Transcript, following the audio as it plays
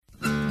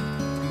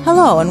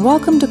Hello and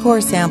welcome to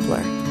Core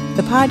Sampler,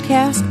 the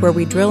podcast where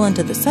we drill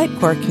into the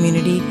Sitecore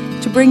community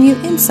to bring you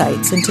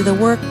insights into the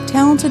work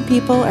talented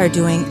people are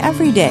doing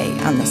every day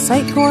on the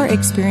Sitecore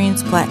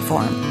Experience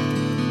platform.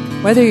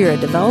 Whether you're a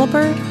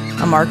developer,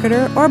 a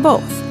marketer, or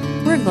both,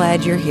 we're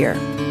glad you're here.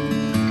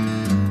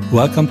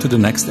 Welcome to the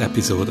next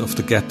episode of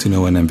the Get to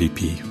Know an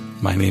MVP.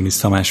 My name is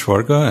Tamás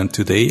Varga, and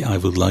today I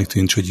would like to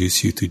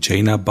introduce you to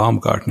Jana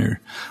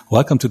Baumgartner.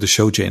 Welcome to the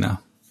show, Jana.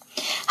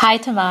 Hi,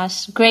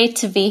 Tamás. Great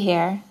to be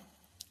here.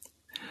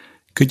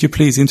 Could you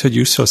please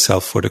introduce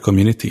yourself for the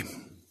community?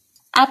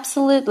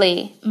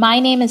 Absolutely. My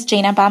name is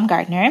Jana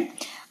Baumgartner.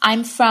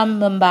 I'm from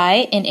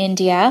Mumbai in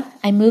India.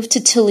 I moved to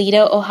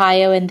Toledo,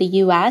 Ohio in the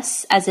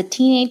US as a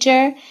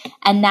teenager,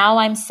 and now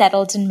I'm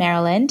settled in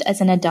Maryland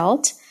as an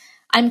adult.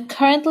 I'm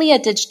currently a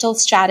digital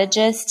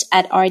strategist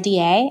at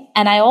RDA,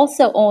 and I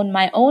also own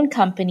my own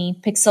company,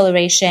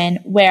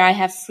 Pixelation, where I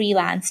have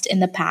freelanced in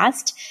the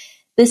past.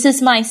 This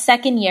is my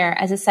second year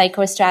as a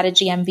Sitecore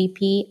Strategy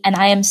MVP, and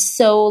I am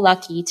so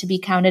lucky to be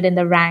counted in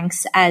the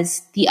ranks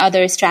as the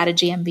other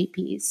strategy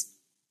MVPs.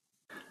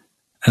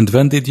 And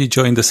when did you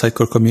join the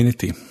Sitecore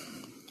community?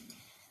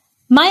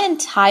 My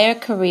entire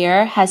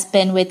career has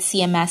been with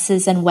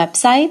CMSs and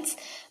websites,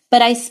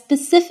 but I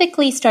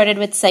specifically started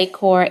with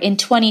Sitecore in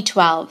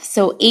 2012,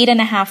 so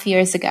 8.5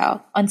 years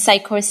ago, on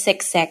Sitecore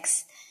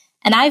 6.6.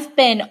 And I've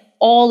been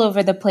all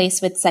over the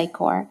place with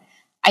Sitecore.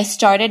 I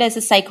started as a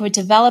Sitecore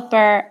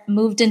developer,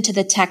 moved into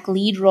the tech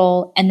lead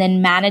role, and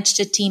then managed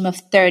a team of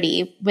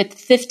 30 with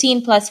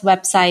 15 plus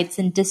websites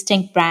and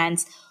distinct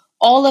brands,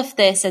 all of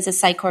this as a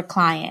Sitecore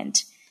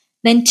client.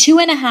 Then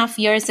 2.5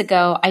 years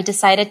ago, I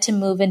decided to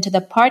move into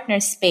the partner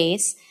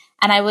space,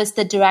 and I was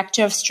the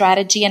director of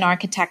strategy and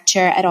architecture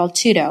at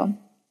Altudo.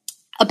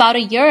 About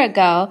a year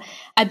ago,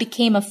 I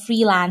became a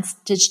freelance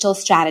digital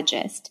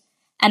strategist.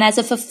 And as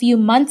of a few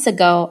months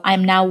ago,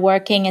 I'm now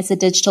working as a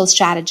digital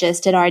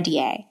strategist at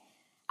RDA.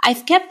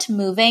 I've kept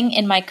moving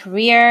in my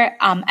career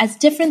as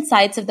different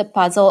sides of the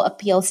puzzle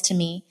appeals to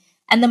me.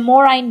 And the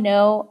more I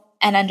know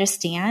and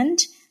understand,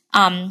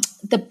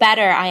 the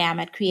better I am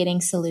at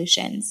creating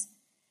solutions.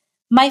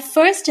 My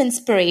first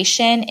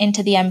inspiration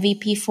into the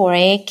MVP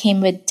foray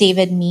came with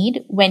David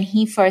Mead when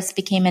he first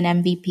became an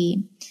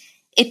MVP.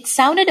 It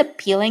sounded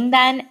appealing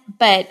then,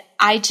 but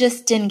I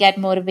just didn't get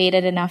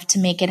motivated enough to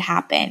make it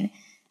happen.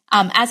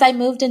 As I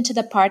moved into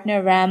the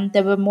partner realm,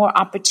 there were more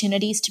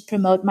opportunities to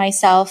promote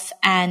myself,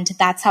 and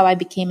that's how I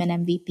became an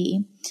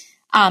MVP.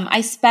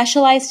 I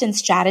specialized in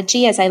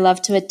strategy as I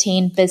love to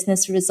attain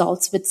business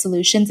results with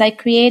solutions I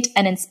create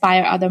and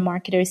inspire other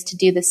marketers to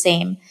do the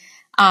same.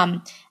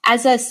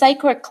 As a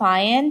Sitecore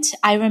client,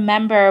 I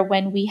remember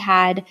when we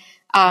had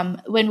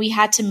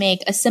to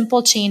make a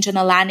simple change on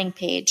a landing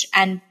page,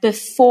 and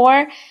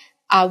before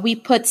we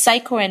put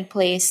Sitecore in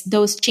place,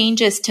 those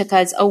changes took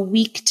us a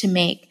week to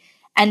make.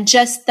 And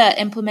just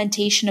the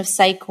implementation of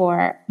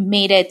Sitecore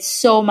made it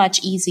so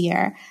much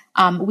easier.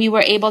 We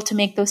were able to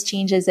make those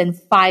changes in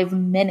 5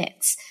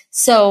 minutes.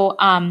 So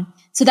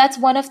that's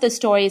one of the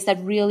stories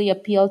that really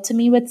appealed to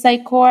me with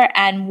Sitecore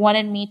and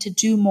wanted me to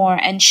do more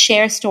and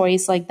share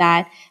stories like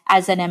that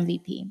as an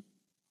MVP.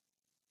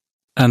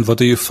 And what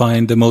do you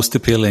find the most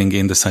appealing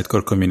in the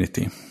Sitecore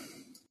community?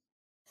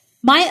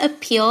 My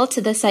appeal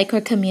to the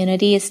Sitecore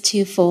community is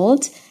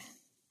twofold.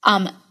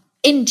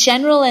 In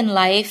general in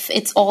life,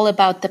 it's all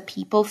about the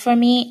people for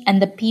me,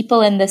 and the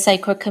people in the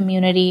Sitecore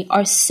community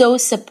are so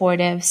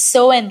supportive,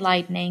 so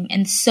enlightening,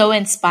 and so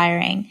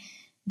inspiring.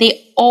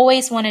 They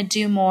always want to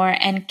do more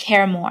and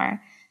care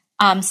more.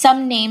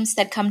 Some names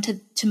that come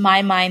to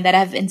my mind that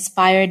have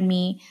inspired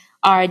me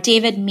are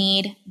David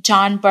Mead,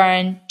 John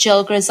Byrne,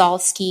 Jill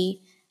Grzalski,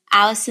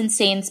 Allison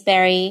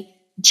Sainsbury,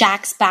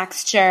 Jax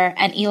Baxter,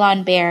 and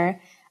Elon Baer.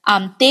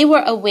 They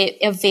were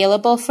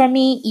available for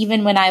me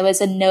even when I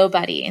was a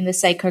nobody in the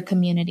Sitecore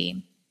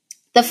community.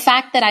 The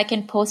fact that I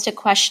can post a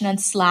question on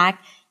Slack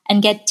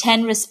and get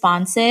 10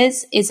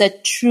 responses is a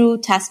true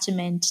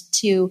testament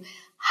to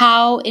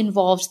how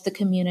involved the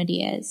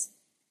community is.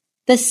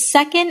 The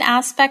second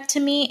aspect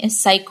to me is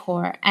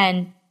Sitecore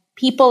and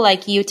people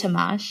like you,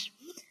 Tamás.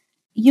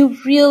 You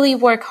really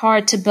work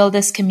hard to build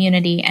this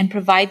community and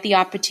provide the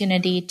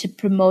opportunity to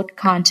promote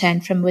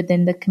content from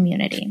within the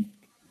community.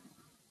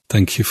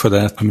 Thank you for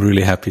that. I'm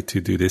really happy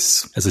to do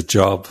this as a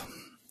job.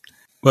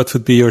 What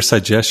would be your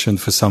suggestion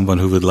for someone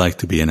who would like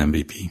to be an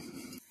MVP?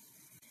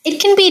 It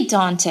can be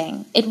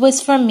daunting. It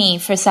was for me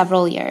for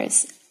several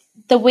years.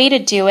 The way to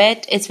do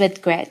it is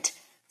with grit.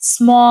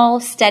 Small,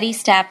 steady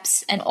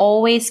steps, and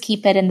always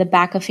keep it in the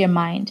back of your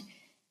mind.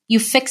 You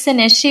fix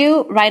an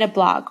issue, write a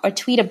blog, or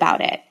tweet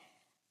about it.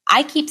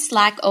 I keep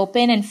Slack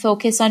open and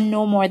focus on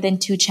no more than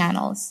 2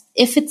 channels.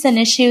 If it's an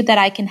issue that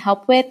I can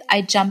help with,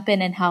 I jump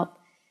in and help.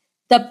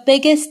 The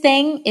biggest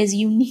thing is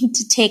you need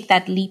to take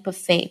that leap of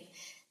faith.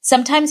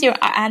 Sometimes your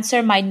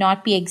answer might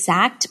not be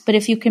exact, but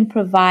if you can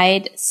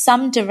provide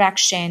some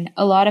direction,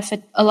 a lot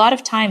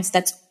of times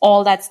that's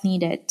all that's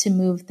needed to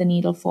move the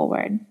needle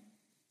forward.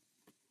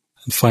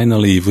 And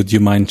finally, would you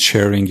mind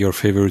sharing your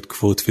favorite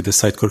quote with the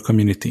Sitecore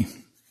community?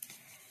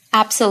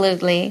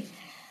 Absolutely.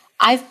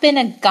 I've been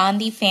a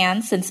Gandhi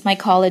fan since my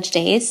college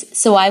days,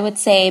 so I would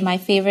say my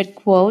favorite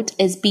quote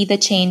is "Be the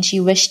change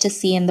you wish to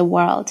see in the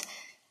world."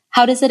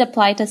 How does it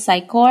apply to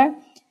Sitecore?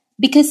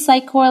 Because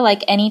Sitecore,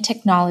 like any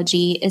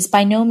technology, is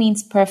by no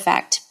means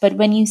perfect, but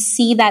when you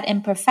see that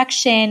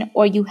imperfection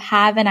or you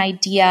have an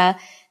idea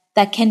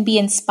that can be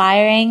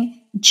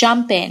inspiring,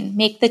 jump in,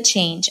 make the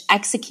change,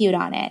 execute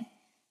on it.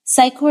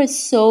 Sitecore is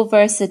so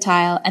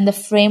versatile and the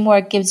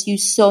framework gives you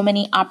so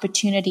many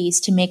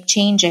opportunities to make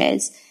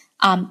changes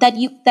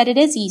that it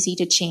is easy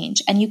to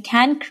change, and you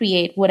can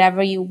create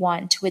whatever you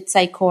want with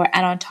Sitecore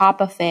and on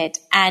top of it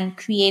and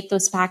create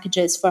those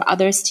packages for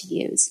others to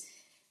use.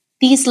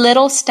 These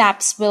little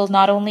steps will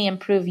not only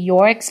improve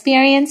your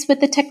experience with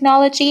the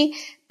technology,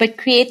 but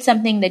create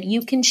something that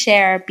you can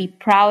share, be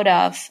proud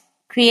of,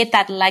 create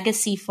that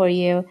legacy for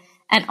you,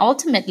 and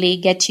ultimately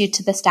get you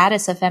to the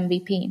status of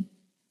MVP.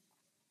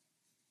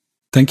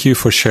 Thank you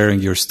for sharing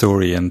your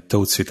story and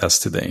thoughts with us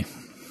today.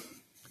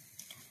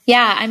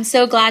 Yeah, I'm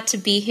so glad to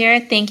be here.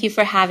 Thank you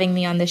for having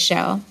me on the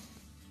show.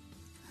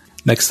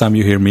 Next time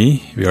you hear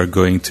me, we are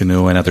going to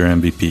know another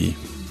MVP.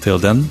 Till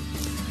then,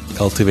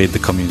 cultivate the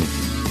community.